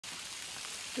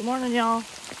Good morning, y'all.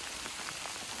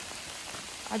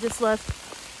 I just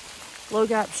left Low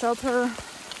Gap Shelter.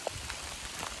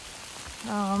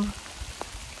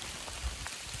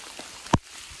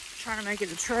 Trying to make it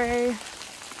to Trey.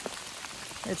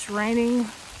 It's raining,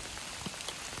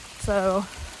 so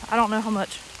I don't know how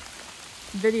much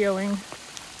videoing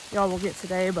y'all will get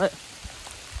today, but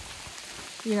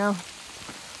you know,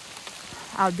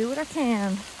 I'll do what I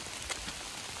can.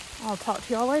 I'll talk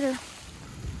to y'all later.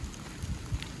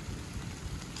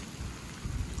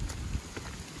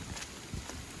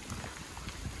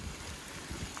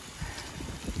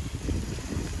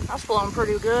 That's blowing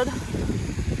pretty good.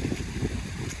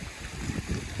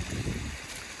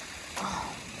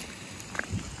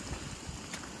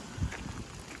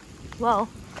 Well,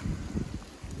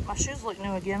 my shoes look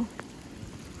new again.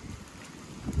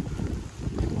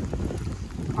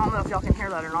 I don't know if y'all can hear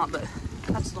that or not, but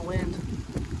that's the wind.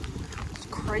 It's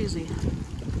crazy.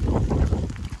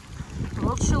 A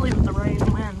little chilly with the rain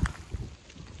and wind.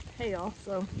 Hey y'all,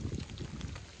 so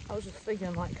I was just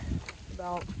thinking like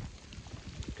about,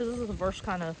 because this is the first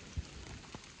kind of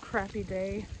crappy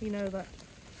day, you know, that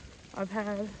I've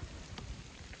had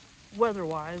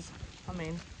weather-wise. I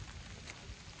mean,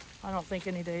 I don't think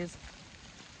any day's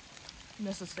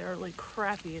necessarily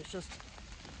crappy. It's just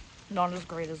not as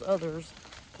great as others,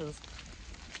 because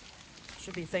I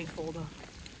should be thankful to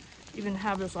even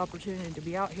have this opportunity to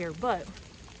be out here. But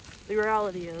the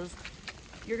reality is,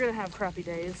 you're gonna have crappy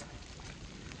days.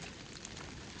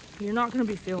 You're not gonna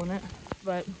be feeling it,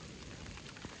 but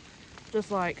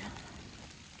just like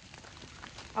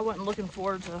I wasn't looking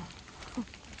forward to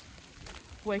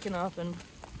waking up and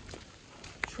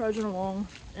trudging along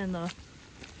in the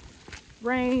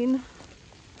rain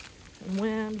and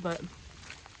wind, but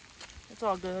it's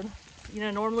all good. You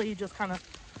know, normally you just kind of,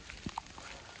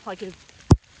 like in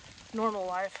normal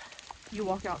life, you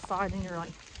walk outside and you're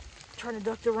like trying to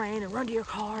duck the rain and run to your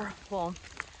car. Well,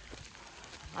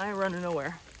 I ain't running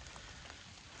nowhere.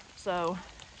 So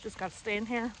just gotta stay in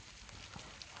here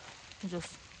and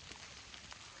just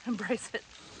embrace it.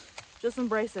 Just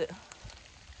embrace it.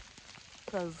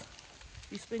 Because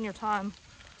you spend your time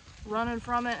running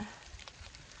from it,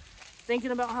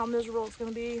 thinking about how miserable it's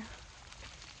gonna be,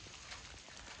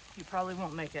 you probably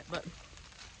won't make it, but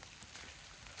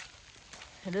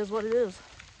it is what it is.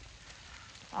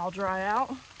 I'll dry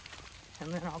out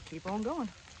and then I'll keep on going.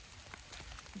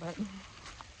 But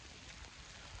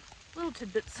little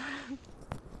tidbits.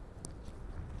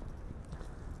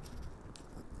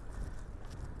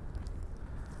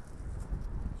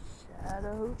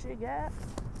 Shadow what you got?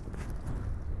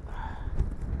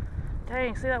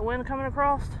 Dang, see that wind coming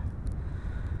across?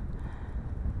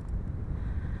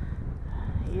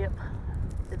 Yep,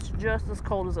 it's just as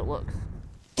cold as it looks.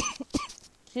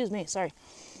 Excuse me, sorry.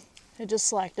 It just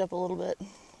slacked up a little bit.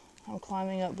 I'm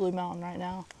climbing up Blue Mountain right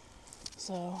now.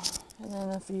 So, and then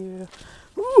if you,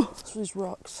 ooh, these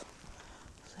rocks.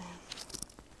 See.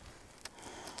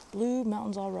 Blue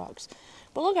Mountain's all rocks.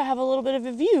 But look, I have a little bit of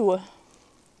a view.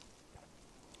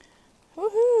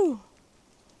 Woohoo!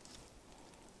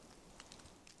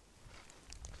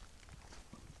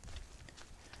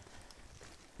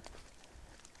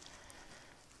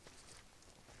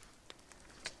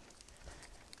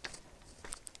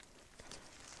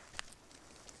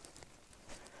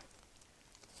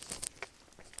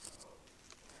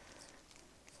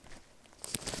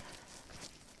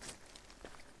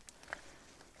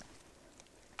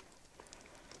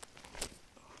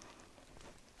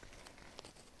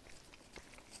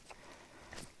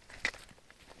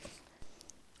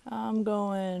 I'm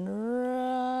going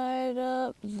right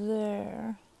up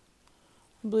there.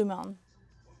 Blue Mountain.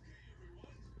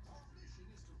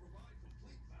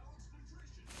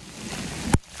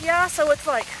 Yeah, so it's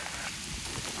like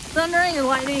thundering and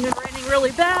lightning and raining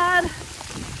really bad.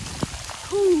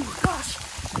 Ooh, gosh.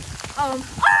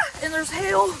 And there's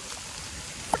hail.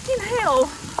 Freaking hail.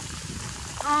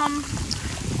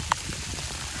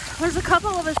 There's a couple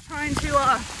of us trying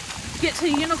to get to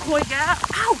Unicoi Gap.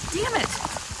 Ow, damn it.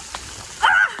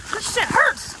 This shit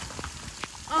hurts.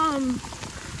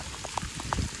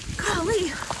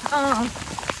 Golly.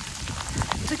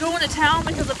 To go into town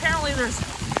because apparently there's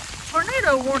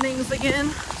tornado warnings again.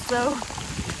 So,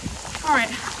 all right.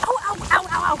 Oh, ow, ow,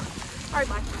 ow, ow. All right,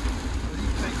 bye.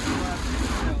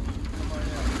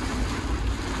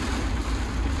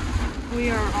 We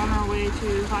are on our way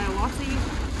to Hiawassee.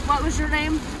 What was your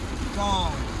name?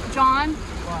 John. John?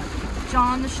 Right.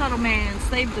 John the shuttle man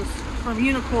saved us from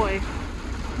Unicoi.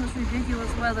 This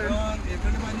ridiculous weather. John, if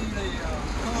anybody needs a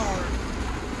car,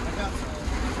 I got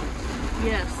some.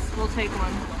 Yes, we'll take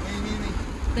one. Ain't any?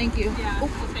 Thank you. Yeah,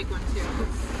 we'll take one too.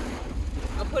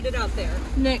 put it out there.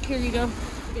 Nick, here you go.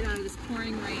 Get out of this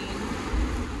pouring rain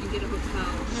and get a hotel.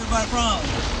 Where's everybody from?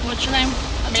 What's your name?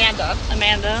 Amanda.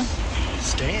 Amanda.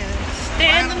 Stan.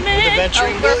 Stan the man.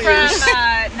 Adventuring We're Villiers.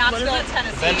 from Knoxville,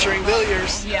 Tennessee. Adventuring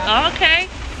Villiers. Yeah. Oh, okay.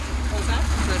 What was that?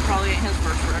 So it probably ain't his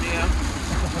first rodeo.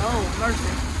 Oh,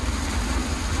 mercy.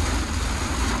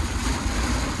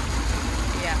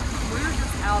 Yeah. We're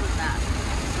just out of that.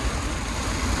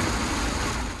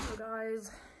 So guys,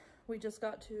 we just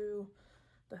got to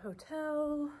the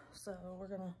hotel, so we're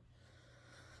gonna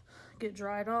get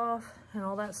dried off and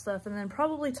all that stuff, and then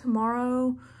probably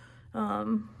tomorrow,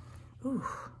 ooh,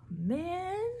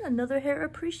 man, another hair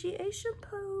appreciation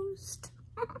post.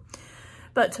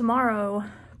 But tomorrow,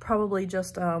 probably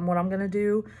just what I'm gonna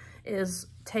do is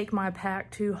take my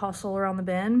pack to Hustle Around the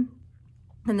Bend,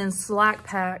 and then slack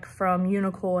pack from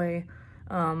Unicoi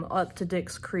up to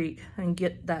Dix Creek and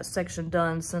get that section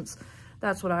done, since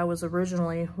that's what I was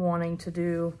originally wanting to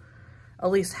do,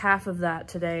 at least half of that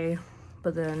today,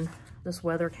 but then this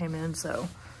weather came in. So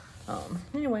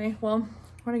anyway, well, I'm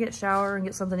gonna get shower and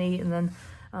get something to eat, and then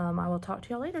I will talk to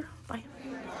y'all later. Bye.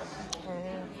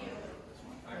 And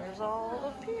there's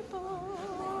all the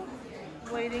people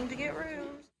waiting to get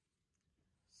rooms.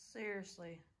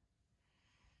 Seriously.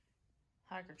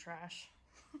 Hiker trash.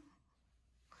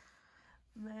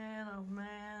 Man, oh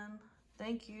man.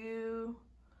 Thank you,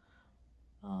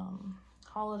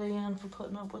 Holiday Inn, for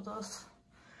putting up with us.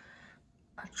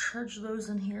 I trudged those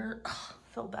in here. Ugh,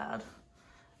 felt bad.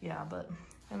 Yeah,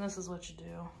 and this is what you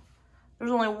do.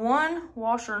 There's only one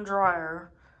washer and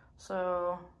dryer,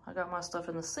 so I got my stuff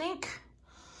in the sink,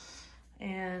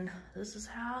 and this is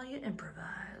how you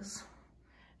improvise.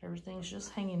 Everything's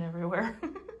just hanging everywhere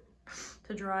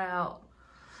to dry out.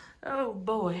 Oh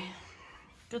boy,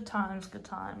 good times, good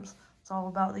times. It's all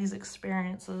about these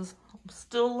experiences. I'm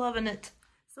still loving it.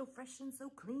 So fresh and so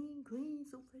clean, clean,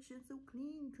 so fresh and so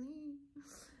clean, clean.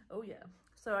 Oh yeah.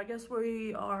 So I guess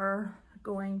we are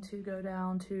going to go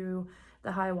down to the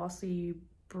Hiawassee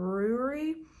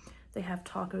Brewery. They have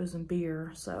tacos and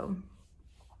beer, so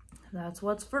that's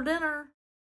what's for dinner.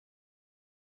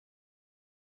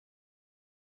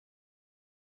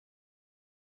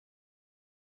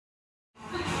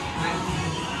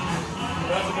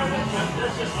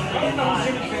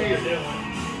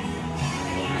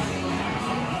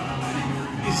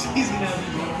 He's gonna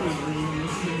have